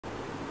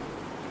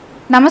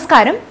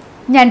നമസ്കാരം,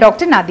 ഞാൻ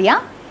ഡോക്ടർ നാദിയ.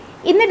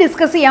 ഇന്ന്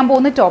ഡിസ്കസ് ചെയ്യാൻ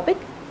പോകുന്ന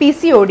ടോപ്പിക്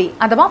PCOD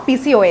അഥവാ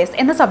PCOS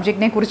എന്ന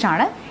സബ്ജക്റ്റിനെ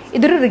കുറിച്ചാണ്.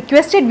 ഇതൊരു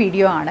റിക്വസ്റ്റഡ്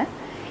വീഡിയോ ആണ്.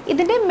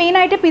 ഇതിൻ്റെ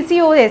മെയിനായിട്ട്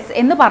PCOS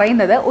എന്ന്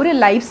പറയുന്നത് ഒരു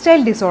ലൈഫ്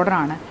സ്റ്റൈൽ ഡിസോർഡർ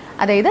ആണ്.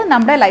 അതായത്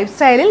നമ്മുടെ ലൈഫ്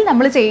സ്റ്റൈലിൽ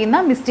നമ്മൾ ചെയ്യുന്ന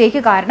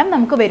മിസ്റ്റേക്ക് കാരണം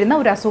നമുക്ക് വരുന്ന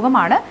ഒരു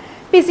അസുഖമാണ്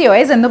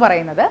PCOS എന്ന്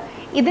പറയുന്നത്.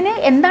 ഇതിന്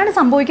എന്താണ്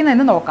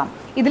സംഭവിക്കുന്നതെന്ന് നോക്കാം.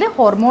 ഇതിൽ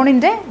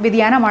ഹോർമോണിൻ്റെ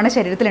വ്യതിയാനമാണ്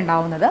ശരീരത്തിൽ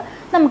ഉണ്ടാവുന്നത്.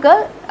 നമുക്ക്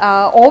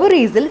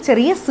ഓവറീസിൽ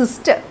ചെറിയ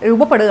സിസ്റ്റ്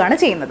രൂപപ്പെടുകയാണ്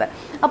ചെയ്യുന്നത്.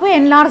 അപ്പോൾ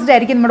എൻലാർജ്ഡ്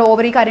ആയിരിക്കും നമ്മുടെ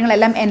ഓവറി,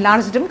 കാര്യങ്ങളെല്ലാം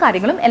എൻലാർജ്ഡും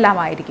കാര്യങ്ങളും എല്ലാം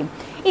ആയിരിക്കും.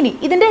 ഇനി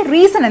ഇതിൻ്റെ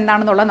റീസൺ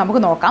എന്താണെന്നുള്ളത്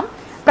നമുക്ക് നോക്കാം.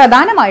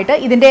 പ്രധാനമായിട്ട്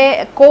ഇതിൻ്റെ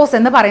കോസ്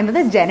എന്ന്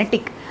പറയുന്നത്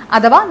ജനറ്റിക്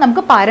അഥവാ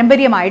നമുക്ക്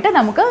പാരമ്പര്യമായിട്ട്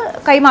നമുക്ക്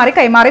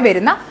കൈമാറി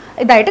വരുന്ന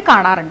ഇതായിട്ട്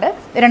കാണാറുണ്ട്.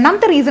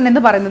 രണ്ടാമത്തെ റീസൺ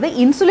എന്ന് പറയുന്നത്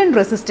ഇൻസുലിൻ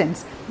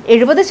റെസിസ്റ്റൻസ്.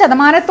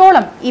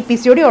 70% ഈ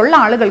PCOD ഉള്ള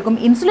ആളുകൾക്കും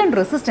ഇൻസുലിൻ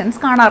റെസിസ്റ്റൻസ്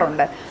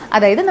കാണാറുണ്ട്.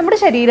 അതായത് നമ്മുടെ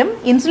ശരീരം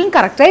ഇൻസുലിൻ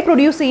കറക്റ്റായി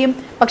പ്രൊഡ്യൂസ് ചെയ്യും,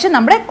 പക്ഷെ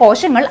നമ്മുടെ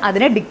കോശങ്ങൾ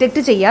അതിനെ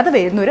ഡിറ്റക്റ്റ് ചെയ്യാതെ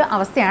വരുന്നൊരു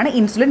അവസ്ഥയാണ്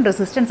ഇൻസുലിൻ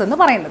റെസിസ്റ്റൻസ് എന്ന്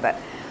പറയുന്നത്.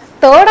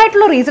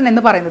 തേർഡായിട്ടുള്ള റീസൺ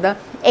എന്ന് പറയുന്നത്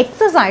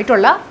എക്സസ്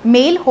ആയിട്ടുള്ള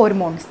മെയിൽ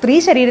ഹോർമോൺ, സ്ത്രീ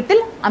ശരീരത്തിൽ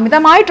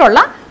അമിതമായിട്ടുള്ള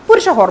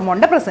പുരുഷ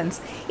ഹോർമോണിൻ്റെ പ്രസൻസ്.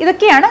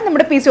 ഇതൊക്കെയാണ്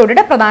നമ്മുടെ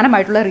PCODയുടെ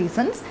പ്രധാനമായിട്ടുള്ള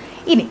റീസൺസ്.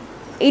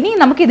 ഇനി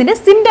നമുക്ക് ഇതിൻ്റെ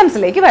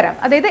സിംറ്റംസിലേക്ക് വരാം.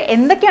 അതായത്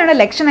എന്തൊക്കെയാണ്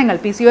ലക്ഷണങ്ങൾ,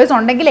 PCOS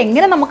ഉണ്ടെങ്കിൽ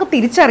എങ്ങനെ നമുക്ക്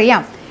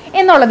തിരിച്ചറിയാം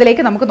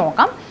എന്നുള്ളതിലേക്ക് നമുക്ക്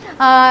നോക്കാം.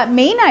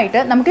 മെയിനായിട്ട്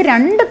നമുക്ക്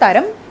 2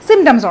 തരം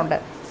സിംറ്റംസ് ഉണ്ട്.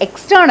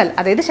 എക്സ്റ്റേണൽ,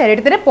 അതായത്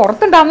ശരീരത്തിന്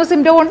പുറത്തുണ്ടാകുന്ന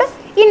സിംറ്റവും ഉണ്ട്,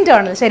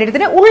 ഇൻറ്റേർണൽ,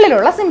 ശരീരത്തിന്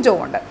ഉള്ളിലുള്ള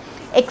സിംറ്റവും ഉണ്ട്.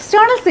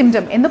 എക്സ്റ്റേണൽ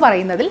സിംറ്റം എന്ന്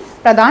പറയുന്നതിൽ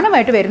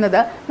പ്രധാനമായിട്ട്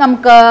വരുന്നത്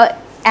നമുക്ക്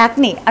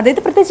ആക്നെ, അതായത്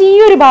പ്രത്യേകിച്ച് ഈ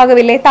ഒരു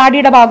ഭാഗമില്ലേ,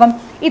 താടിയുടെ ഭാഗം,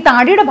 ഈ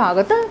താടിയുടെ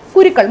ഭാഗത്ത്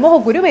കുരുക്കൾ,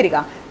 മുഖക്കുരു വരിക.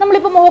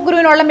 നമ്മളിപ്പോൾ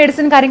മുഖക്കുരുവിനുള്ള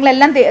മെഡിസിൻ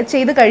കാര്യങ്ങളെല്ലാം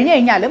ചെയ്ത് കഴിഞ്ഞ്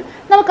കഴിഞ്ഞാലും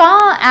നമുക്ക് ആ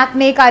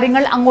ആക്നെ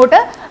കാര്യങ്ങൾ അങ്ങോട്ട്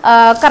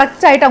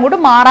കറക്റ്റായിട്ട് അങ്ങോട്ട്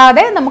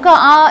മാറാതെ നമുക്ക്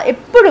ആ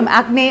എപ്പോഴും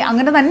ആക്നെ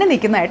അങ്ങനെ തന്നെ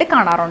നിൽക്കുന്നതായിട്ട്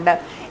കാണാറുണ്ട്.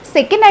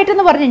 സെക്കൻഡ് ആയിട്ട്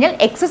എന്ന് പറഞ്ഞു കഴിഞ്ഞാൽ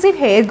എക്സസീവ്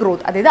ഹെയർ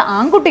ഗ്രോത്ത്, അതായത്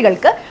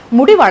ആൺകുട്ടികൾക്ക്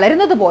മുടി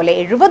വളരുന്നത് പോലെ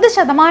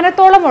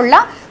 70%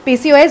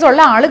 PCOS ഉള്ള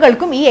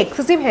ആളുകൾക്കും ഈ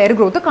എക്സസീവ് ഹെയർ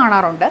ഗ്രോത്ത്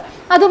കാണാറുണ്ട്.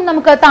 അതും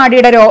നമുക്ക്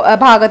താടിയുടെ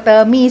ഭാഗത്ത്,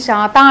 മീശ,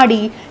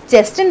 താടി,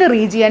 ചെസ്റ്റിൻ്റെ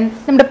റീജിയൻ,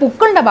 നമ്മുടെ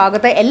പുക്കളുടെ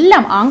ഭാഗത്ത്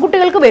എല്ലാം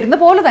ആൺകുട്ടികൾക്ക് വരുന്ന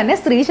പോലെ തന്നെ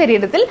സ്ത്രീ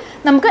ശരീരത്തിൽ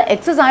നമുക്ക്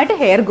എക്സസ് ആയിട്ട്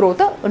ഹെയർ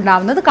ഗ്രോത്ത്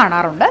ഉണ്ടാവുന്നത്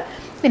കാണാറുണ്ട്.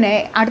 പിന്നെ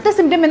അടുത്ത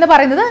സിംറ്റം എന്ന്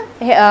പറയുന്നത്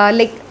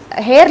ലൈക്ക്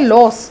ഹെയർ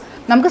ലോസ്.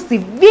 നമുക്ക്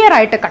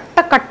സിവിയറായിട്ട്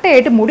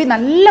കട്ടയായിട്ട് മുടി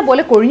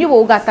നല്ലപോലെ കൊഴിഞ്ഞു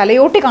പോവുക,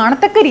 തലയോട്ടി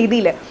കാണത്തക്ക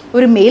രീതിയിൽ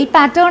ഒരു മെയിൽ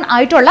പാറ്റേൺ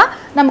ആയിട്ടുള്ള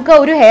നമുക്ക്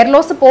ഒരു ഹെയർ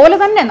ലോസ് പോലെ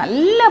തന്നെ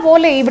നല്ല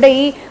പോലെ ഇവിടെ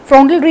ഈ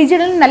ഫ്രോണ്ടൽ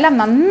റീജിയനിൽ നിന്നെല്ലാം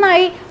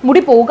നന്നായി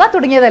മുടി പോവുക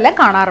തുടങ്ങിയതെല്ലാം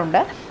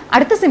കാണാറുണ്ട്.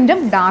 അടുത്ത സിംറ്റം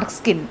ഡാർക്ക്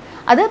സ്കിൻ.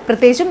 അത്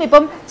പ്രത്യേകിച്ചും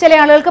ഇപ്പം ചില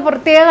ആളുകൾക്ക്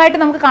പ്രത്യേകമായിട്ട്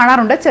നമുക്ക്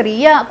കാണാറുണ്ട്.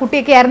 ചെറിയ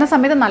കുട്ടിയൊക്കെ ആയിരുന്ന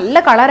സമയത്ത് നല്ല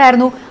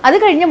കളറായിരുന്നു, അത്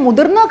കഴിഞ്ഞ്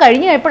മുതിർന്നു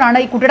കഴിഞ്ഞപ്പോഴാണ്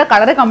ഈ കുട്ടിയുടെ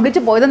കളർ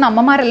കംപ്ലീറ്റ് പോയതെന്ന്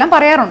അമ്മമാരെല്ലാം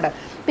പറയാറുണ്ട്.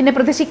 പിന്നെ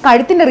പ്രത്യേകിച്ച് ഈ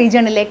കഴുത്തിൻ്റെ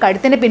റീജിയണിലെ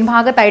കഴുത്തിൻ്റെ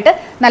പിൻഭാഗത്തായിട്ട്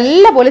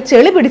നല്ല പോലെ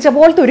ചെളി പിടിച്ച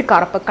പോലത്തെ ഒരു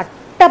കറുപ്പ്,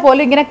 കട്ട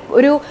പോലെ ഇങ്ങനെ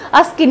ഒരു ആ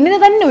സ്കിന്നിന്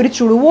തന്നെ ഒരു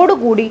ചുളിവോട്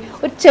കൂടി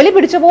ഒരു ചെളി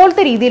പിടിച്ച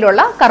പോലത്തെ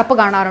രീതിയിലുള്ള കറുപ്പ്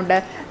കാണാറുണ്ട്.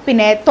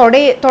 പിന്നെ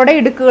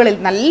തൊടയിടുക്കുകളിൽ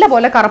നല്ല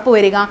പോലെ കറുപ്പ്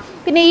വരിക.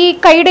 പിന്നെ ഈ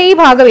കൈയുടെ ഈ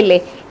ഭാഗമില്ലേ,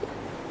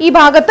 ഈ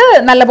ഭാഗത്ത്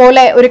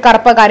നല്ലപോലെ ഒരു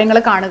കറുപ്പ് കാര്യങ്ങൾ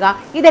കാണുക.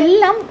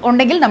 ഇതെല്ലാം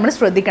ഉണ്ടെങ്കിൽ നമ്മൾ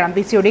ശ്രദ്ധിക്കണം,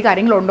 PCOD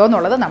കാര്യങ്ങളുണ്ടോ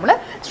എന്നുള്ളത് നമ്മൾ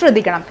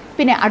ശ്രദ്ധിക്കണം.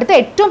 പിന്നെ അടുത്ത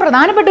ഏറ്റവും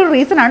പ്രധാനപ്പെട്ട ഒരു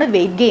റീസണാണ്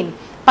വെയിറ്റ് ഗെയിൻ.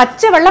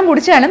 പച്ചവെള്ളം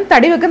കുടിച്ചാലും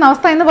തടി വെക്കുന്ന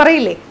അവസ്ഥ എന്ന്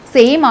പറയില്ലേ,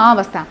 സെയിം ആ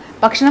അവസ്ഥ.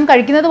 ഭക്ഷണം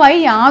കഴിക്കുന്നതുമായി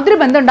യാതൊരു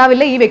ബന്ധം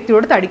ഉണ്ടാവില്ല ഈ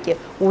വ്യക്തിയോട് തടിക്ക്.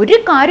 ഒരു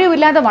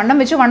കാര്യവുമില്ലാതെ വണ്ണം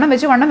വെച്ച്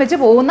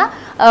പോകുന്ന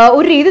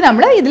ഒരു രീതി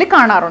നമ്മൾ ഇതിൽ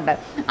കാണാറുണ്ട്.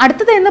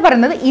 അടുത്തത് എന്ന്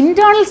പറയുന്നത്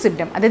ഇൻറ്റേർണൽ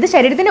സിംറ്റം, അതായത്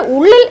ശരീരത്തിൻ്റെ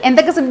ഉള്ളിൽ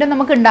എന്തൊക്കെ സിംറ്റം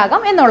നമുക്ക്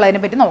ഉണ്ടാകാം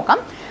എന്നുള്ളതിനെ പറ്റി നോക്കാം.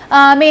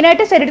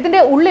 മെയിനായിട്ട് ശരീരത്തിൻ്റെ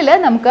ഉള്ളിൽ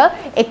നമുക്ക്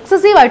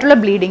എക്സസീവ് ആയിട്ടുള്ള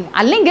ബ്ലീഡിങ്,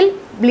 അല്ലെങ്കിൽ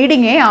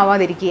ബ്ലീഡിങ്ങേ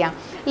ആവാതിരിക്കുക.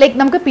 ലൈക്ക്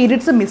നമുക്ക്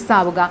പീരിയഡ്സ്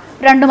മിസ്സാവുക,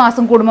 2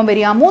 മാസം കൂടുമ്പം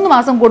വരിക, 3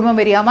 മാസം കൂടുമ്പം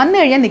വരിക, വന്നു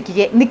കഴിഞ്ഞാൽ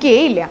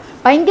നിൽക്കുകയില്ല,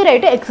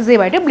 ഭയങ്കരമായിട്ട്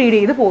എക്സസീവായിട്ട് ബ്ലീഡ്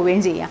ചെയ്ത്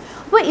പോവുകയും ചെയ്യുക.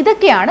 അപ്പോൾ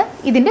ഇതൊക്കെയാണ്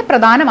ഇതിൻ്റെ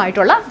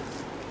പ്രധാനമായിട്ടുള്ള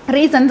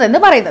റീസൺസ് എന്ന്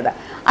പറയുന്നത്.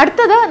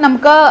 അടുത്തത്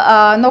നമുക്ക്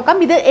നോക്കാം,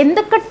 ഇത്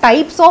എന്തൊക്കെ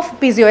ടൈപ്സ് ഓഫ്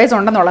PCOS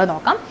ഉണ്ടെന്നുള്ളത്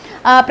നോക്കാം.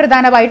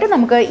 പ്രധാനമായിട്ട്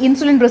നമുക്ക്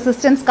ഇൻസുലിൻ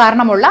റെസിസ്റ്റൻസ്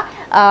കാരണമുള്ള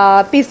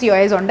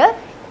PCOS ഉണ്ട്,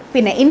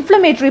 പിന്നെ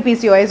ഇൻഫ്ലമേറ്ററി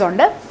PCOS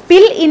ഉണ്ട്,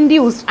 പിൽ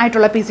ഇൻഡ്യൂസ്ഡ്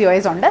ആയിട്ടുള്ള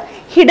PCOS ഉണ്ട്,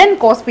 ഹിഡൻ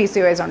കോസ്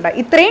PCOS ഉണ്ട്.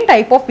 ഇത്രയും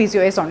ടൈപ്പ് ഓഫ്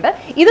PCOS ഉണ്ട്.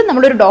 ഇത്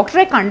നമ്മളൊരു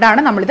ഡോക്ടറെ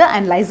കണ്ടാണ് നമ്മളിത്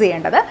അനലൈസ്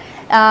ചെയ്യേണ്ടത്.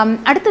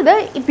 അടുത്തത്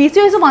ഈ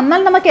PCOS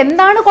വന്നാൽ നമുക്ക്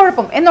എന്താണ്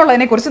കുഴപ്പം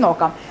എന്നുള്ളതിനെ കുറിച്ച്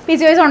നോക്കാം.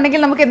 PCOS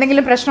ഉണ്ടെങ്കിൽ നമുക്ക്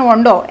എന്തെങ്കിലും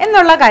പ്രശ്നമുണ്ടോ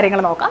എന്നുള്ള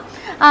കാര്യങ്ങൾ നോക്കാം.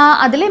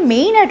 അതിൽ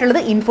മെയിൻ ആയിട്ടുള്ളത്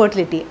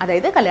ഇൻഫെർട്ടിലിറ്റി,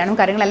 അതായത് കല്യാണം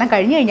കാര്യങ്ങളെല്ലാം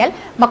കഴിഞ്ഞ് കഴിഞ്ഞാൽ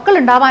മക്കൾ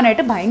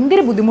ഉണ്ടാവാനായിട്ട്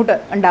ഭയങ്കര ബുദ്ധിമുട്ട്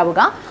ഉണ്ടാവുക.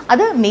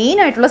 അത് മെയിൻ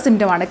ആയിട്ടുള്ള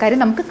സിംറ്റമാണ്.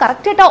 കാര്യം നമുക്ക്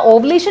കറക്റ്റായിട്ട് ആ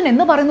ഓവുലേഷൻ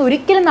എന്ന് പറയുന്നത്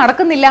ഒരിക്കലും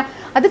നടക്കുന്നില്ല.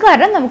 അത്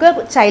കാരണം നമുക്ക്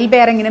ചൈൽഡ്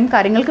ബെയറിങ്ങിനും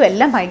കാര്യങ്ങൾക്കും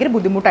എല്ലാം ഭയങ്കര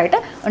ബുദ്ധിമുട്ടായിട്ട്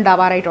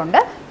ഉണ്ടാവാറായിട്ടുണ്ട്.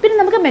 പിന്നെ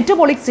നമുക്ക്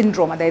മെറ്റബോളിക്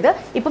സിൻഡ്രോം, അതായത്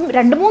ഇപ്പം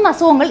 2-3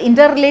 അസുഖങ്ങൾ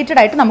ഇൻ്റർ റിലേറ്റഡ്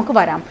ആയിട്ട് നമുക്ക്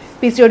വരാം.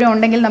 PCOD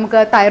ഉണ്ടെങ്കിൽ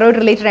നമുക്ക് തൈറോയിഡ്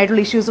റിലേറ്റഡ്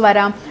ആയിട്ടുള്ള ഇഷ്യൂസ്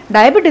വരാം,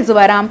 ഡയബറ്റീസ്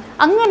വരാം.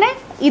 അങ്ങനെ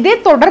ഇതേ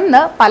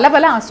തുടർന്ന് പല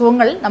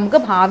അസുഖങ്ങൾ നമുക്ക്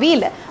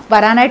ഭാവിയിൽ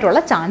വരാനായിട്ടുള്ള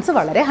ചാൻസ്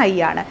വളരെ ഹൈ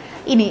ആണ്.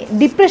 ഇനി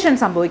ഡിപ്രഷൻ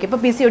സംഭവിക്കും. ഇപ്പോൾ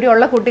PCOD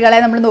ഉള്ള കുട്ടികളെ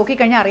നമ്മൾ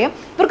നോക്കിക്കഴിഞ്ഞാൽ അറിയാം,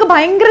 ഇവർക്ക്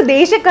ഭയങ്കര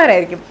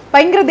ദേഷ്യക്കാരായിരിക്കും,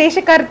 ഭയങ്കര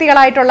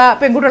ദേഷ്യക്കാരത്തികളായിട്ടുള്ള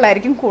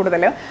പെൺകുട്ടികളായിരിക്കും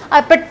കൂടുതൽ.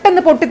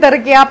 പെട്ടെന്ന്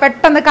പൊട്ടിത്തെറിക്കുക,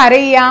 പെട്ടെന്ന്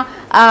കരയുക,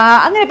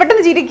 അങ്ങനെ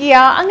പെട്ടെന്ന് ചിരിക്കുക,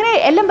 അങ്ങനെ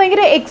എല്ലാം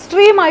ഭയങ്കര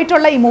എക്സ്ട്രീം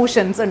ആയിട്ടുള്ള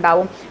ഇമോഷൻസ്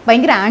ഉണ്ടാവും.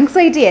 ഭയങ്കര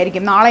ആങ്സൈറ്റി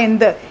ആയിരിക്കും, നാളെ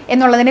എന്ത്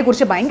എന്നുള്ളതിനെ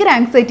കുറിച്ച് ഭയങ്കര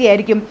ആങ്സൈറ്റി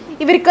ആയിരിക്കും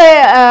ഇവർക്ക്.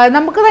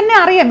 നമുക്ക് തന്നെ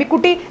അറിയാം ഈ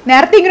കുട്ടി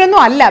നേരത്തെ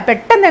ഇങ്ങനെയൊന്നും അല്ല,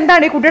 പെട്ടെന്ന്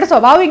എന്താണ് ഈ കുട്ടിയുടെ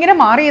സ്വഭാവം ഇങ്ങനെ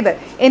മാറിയത്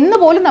എന്ന്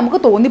പോലും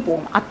നമുക്ക്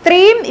തോന്നിപ്പോകും.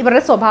 അത്രയും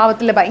ഇവരുടെ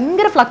സ്വഭാവത്തിൽ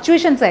ഭയങ്കര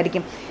ഫ്ലക്ച്വേഷൻസ്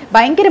ആയിരിക്കും,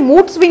 ഭയങ്കര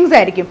മൂഡ് സ്വിങ്സ്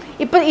ആയിരിക്കും.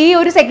 ഇപ്പം ഈ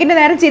ഒരു സെക്കൻഡ്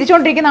നേരം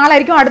ചിരിച്ചുകൊണ്ടിരിക്കുന്ന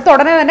ആളായിരിക്കും അടുത്ത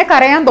ഉടനെ തന്നെ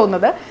കരയാൻ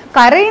തോന്നുന്നത്.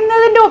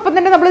 കരയുന്നതിൻ്റെ ഒപ്പം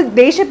തന്നെ നമ്മൾ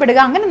ദേഷ്യപ്പെടുക.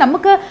 അങ്ങനെ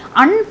നമുക്ക്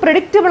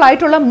അൺപ്രഡിക്റ്റബിൾ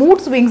ആയിട്ടുള്ള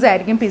മൂഡ് സ്വിങ്സ്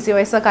ആയിരിക്കും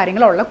PCOS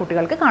കാര്യങ്ങളുള്ള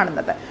കുട്ടികൾക്ക്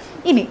കാണുന്നത്.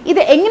 ഇനി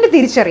ഇത് എങ്ങനെ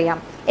തിരിച്ചറിയാം,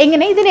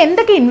 എങ്ങനെ ഇതിന്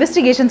എന്തൊക്കെ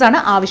ഇൻവെസ്റ്റിഗേഷൻസ് ആണ്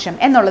ആവശ്യം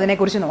എന്നുള്ളതിനെ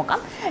കുറിച്ച് നോക്കാം.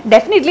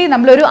 ഡെഫിനറ്റ്ലി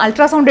നമ്മളൊരു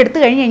അൾട്രാസൗണ്ട് എടുത്തു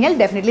കഴിഞ്ഞ് കഴിഞ്ഞാൽ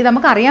ഡെഫിനറ്റ്ലി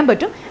നമുക്ക് അറിയാൻ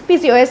പറ്റും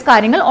PCOS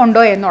കാര്യങ്ങൾ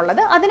ഉണ്ടോ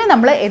എന്നുള്ളത്. അതിന്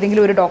നമ്മൾ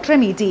ഏതെങ്കിലും ഒരു ഡോക്ടറെ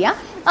മീറ്റ്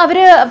ചെയ്യുക, അവർ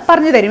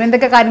പറഞ്ഞു തരും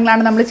എന്തൊക്കെ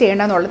കാര്യങ്ങളാണ് നമ്മൾ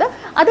ചെയ്യേണ്ടതെന്നുള്ളത്.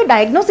 അത്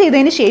ഡയഗ്നോസ്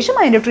ചെയ്തതിന് ശേഷം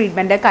അതിൻ്റെ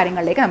ട്രീറ്റ്മെൻറ്റ്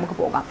കാര്യങ്ങളിലേക്ക് നമുക്ക്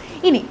പോകാം.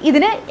 ഇനി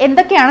ഇതിന്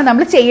എന്തൊക്കെയാണ്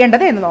നമ്മൾ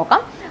ചെയ്യേണ്ടത് എന്ന്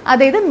നോക്കാം.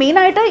 അതായത്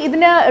മെയിനായിട്ട്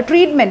ഇതിന്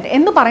ട്രീറ്റ്മെൻറ്റ്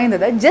എന്ന്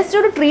പറയുന്നത് ജസ്റ്റ്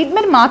ഒരു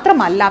ട്രീറ്റ്മെൻറ്റ്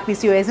മാത്രമല്ല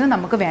PCOSന്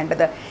നമുക്ക്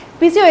വേണ്ടത്.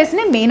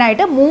 PCOSന്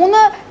മെയിനായിട്ട് 3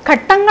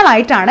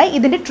 ഘട്ടങ്ങളായിട്ടാണ്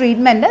ഇതിൻ്റെ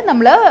ട്രീറ്റ്മെൻറ്റ്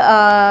നമ്മൾ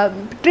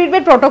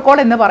ട്രീറ്റ്മെൻറ്റ് പ്രോട്ടോക്കോൾ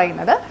എന്ന്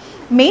പറയുന്നത്.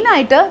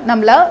 മെയിനായിട്ട്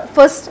നമ്മൾ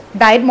ഫസ്റ്റ്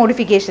ഡയറ്റ്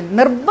മോഡിഫിക്കേഷൻ,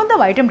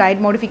 നിർബന്ധമായിട്ടും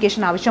ഡയറ്റ്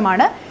മോഡിഫിക്കേഷൻ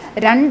ആവശ്യമാണ്.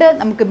 2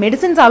 നമുക്ക്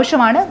മെഡിസിൻസ്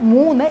ആവശ്യമാണ്.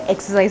 3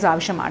 എക്സസൈസ്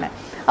ആവശ്യമാണ്.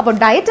 അപ്പോൾ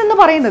ഡയറ്റ് എന്ന്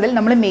പറയുന്നതിൽ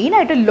നമ്മൾ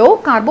മെയിനായിട്ട് ലോ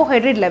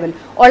കാർബോഹൈഡ്രേറ്റ് ലെവൽ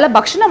ഉള്ള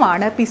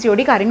ഭക്ഷണമാണ്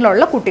PCOD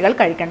കാര്യങ്ങളുള്ള കുട്ടികൾ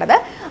കഴിക്കേണ്ടത്.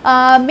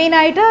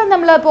 മെയിനായിട്ട്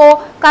നമ്മളിപ്പോൾ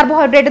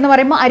കാർബോഹൈഡ്രേറ്റ് എന്ന്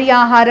പറയുമ്പോൾ അരി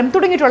ആഹാരം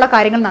തുടങ്ങിയിട്ടുള്ള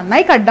കാര്യങ്ങൾ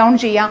നന്നായി കട്ട് ഡൗൺ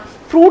ചെയ്യുക.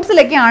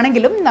 ഫ്രൂട്ട്സിലൊക്കെ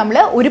ആണെങ്കിലും നമ്മൾ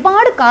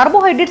ഒരുപാട്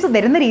കാർബോഹൈഡ്രേറ്റ്സ്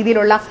തരുന്ന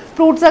രീതിയിലുള്ള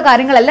ഫ്രൂട്ട്സ്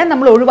കാര്യങ്ങളെല്ലാം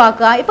നമ്മൾ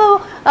ഒഴിവാക്കുക. ഇപ്പോൾ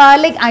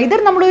ലൈക്ക് ഐദർ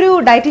നമ്മളൊരു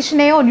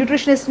ഡയറ്റീഷ്യനെയോ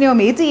ന്യൂട്രീഷനിസ്റ്റിനെയോ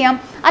മീറ്റ് ചെയ്യാം,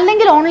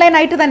 അല്ലെങ്കിൽ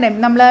ഓൺലൈനായിട്ട് തന്നെ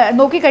നമ്മൾ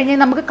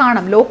നോക്കിക്കഴിഞ്ഞാൽ നമുക്ക്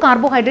കാണാം ലോ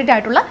കാർബോഹൈഡ്രേറ്റ്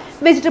ആയിട്ടുള്ള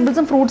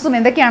വെജിറ്റബിൾസും ഫ്രൂട്ട്സും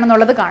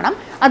എന്തൊക്കെയാണെന്നുള്ളത് കാണാം.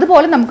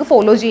 അതുപോലെ നമുക്ക്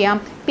ഫോളോ ചെയ്യാം.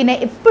 പിന്നെ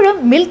എപ്പോഴും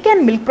മിൽക്ക്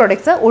ആൻഡ് മിൽക്ക്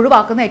പ്രോഡക്ട്സ്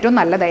ഒഴിവാക്കുന്നത് ഏറ്റവും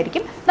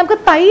നല്ലതായിരിക്കും. നമുക്ക്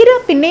തൈര്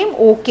പിന്നെയും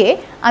ഓക്കെ,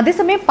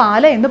 അതേസമയം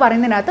പാല് എന്ന്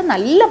പറയുന്നതിനകത്ത്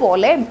നല്ല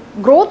പോലെ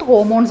ഗ്രോത്ത്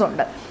ഹോർമോൺസ്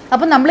ഉണ്ട്.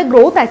 അപ്പം നമ്മൾ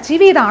ഗ്രോത്ത്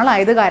അച്ചീവ് ചെയ്ത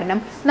ആളായത് കാരണം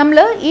നമ്മൾ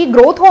ഈ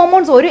ഗ്രോത്ത്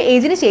ഹോർമോൺസ് ഒരു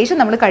ഏജിന് ശേഷം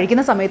നമ്മൾ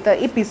കഴിക്കുന്ന സമയത്ത്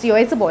ഈ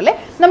PCOS പോലെ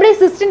നമ്മുടെ ഈ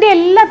സിസ്റ്റിൻ്റെ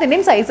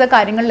എല്ലാത്തിൻ്റെയും സൈസ്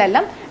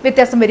കാര്യങ്ങളിലെല്ലാം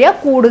വ്യത്യാസം വരിക,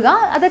 കൂടുക,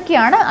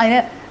 അതൊക്കെയാണ് അതിന്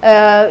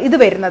ഇത്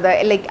വരുന്നത്,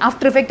 ലൈക്ക്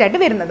ആഫ്റ്റർ ഇഫക്റ്റ് ആയിട്ട്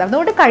വരുന്നത്.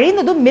 അതുകൊണ്ട്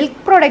കഴിയുന്നതും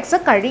മിൽക്ക് പ്രോഡക്ട്സ്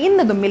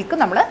കഴിയുന്നതും മിൽക്ക്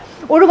നമ്മൾ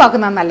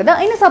ഒഴിവാക്കുന്നതാണ് നല്ലത്.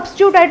 അതിന്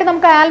സബ്സ്റ്റിറ്റ്യൂട്ട് ആയിട്ട്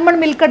നമുക്ക്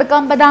ആൽമണ്ട് മിൽക്ക്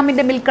എടുക്കാം,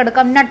 ബദാമിൻ്റെ മിൽക്ക്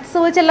എടുക്കാം, നട്ട്സ്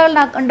വെച്ചെല്ലാം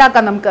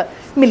ഉണ്ടാക്കാം നമുക്ക്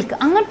മിൽക്ക്,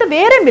 അങ്ങനത്തെ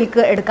വേറെ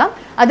മിൽക്ക് എടുക്കാം.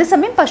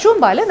 അതേസമയം പശുവും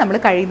പാല് നമ്മൾ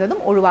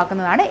കഴിയുന്നതും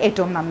ഒഴിവാക്കുന്നതാണ്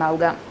ഏറ്റവും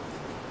നന്നാവുക.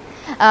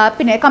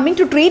 പിന്നെ കമ്മിങ്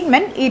ടു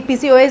ട്രീറ്റ്മെൻറ്റ്, ഈ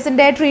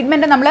PCOSൻ്റെ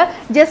ട്രീറ്റ്മെൻറ്റ് നമ്മൾ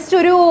ജസ്റ്റ്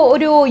ഒരു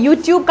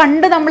യൂട്യൂബ്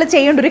കണ്ട് നമ്മൾ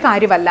ചെയ്യേണ്ട ഒരു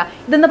കാര്യമല്ല.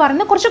 ഇതെന്ന്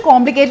പറയുന്നത് കുറച്ച്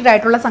കോംപ്ലിക്കേറ്റഡ്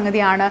ആയിട്ടുള്ള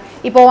സംഗതിയാണ്.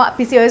 ഇപ്പോൾ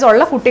PCOS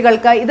ഉള്ള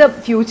കുട്ടികൾക്ക് ഇത്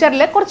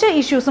ഫ്യൂച്ചറിൽ കുറച്ച്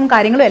ഇഷ്യൂസും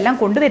കാര്യങ്ങളും എല്ലാം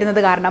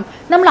കൊണ്ടുവരുന്നത് കാരണം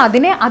നമ്മൾ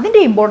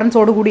അതിൻ്റെ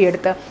ഇമ്പോർട്ടൻസോട് കൂടി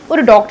എടുത്ത്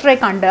ഒരു ഡോക്ടറെ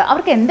കണ്ട്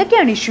അവർക്ക്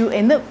എന്തൊക്കെയാണ് ഇഷ്യൂ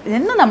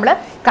എന്ന് നമ്മൾ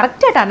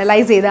കറക്റ്റായിട്ട്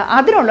അനലൈസ് ചെയ്ത്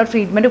അതിനുള്ള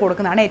ട്രീറ്റ്മെൻറ്റ്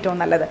കൊടുക്കുന്നതാണ് ഏറ്റവും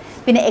നല്ലത്.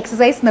 പിന്നെ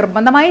എക്സസൈസ്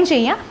നിർബന്ധമായും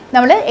ചെയ്യുക.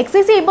 നമ്മൾ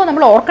എക്സസൈസ് ചെയ്യുമ്പോൾ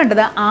നമ്മൾ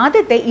ഓർക്കേണ്ടത്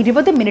ആദ്യത്തെ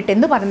 20 മിനിറ്റ്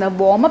എന്ന് പറയുന്നത്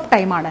വാം-അപ്പ്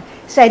ടൈമാണ്.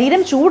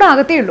 ശരീരം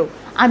ചൂടാകത്തേ ഉള്ളൂ,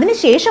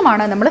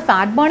 അതിനുശേഷമാണ് നമ്മൾ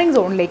ഫാറ്റ് ബേണിംഗ്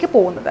സോണിലേക്ക്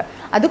പോകുന്നത്.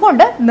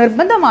 അതുകൊണ്ട്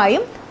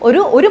നിർബന്ധമായും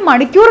ഒരു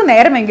മണിക്കൂർ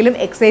നേരമെങ്കിലും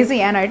എക്സസൈസ്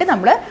ചെയ്യാനായിട്ട്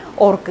നമ്മൾ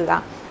ഓർക്കുക.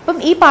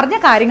 അപ്പം ഈ പറഞ്ഞ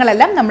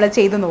കാര്യങ്ങളെല്ലാം നമ്മൾ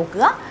ചെയ്ത്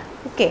നോക്കുക.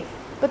 ഓക്കെ,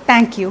 അപ്പോൾ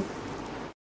താങ്ക് യു.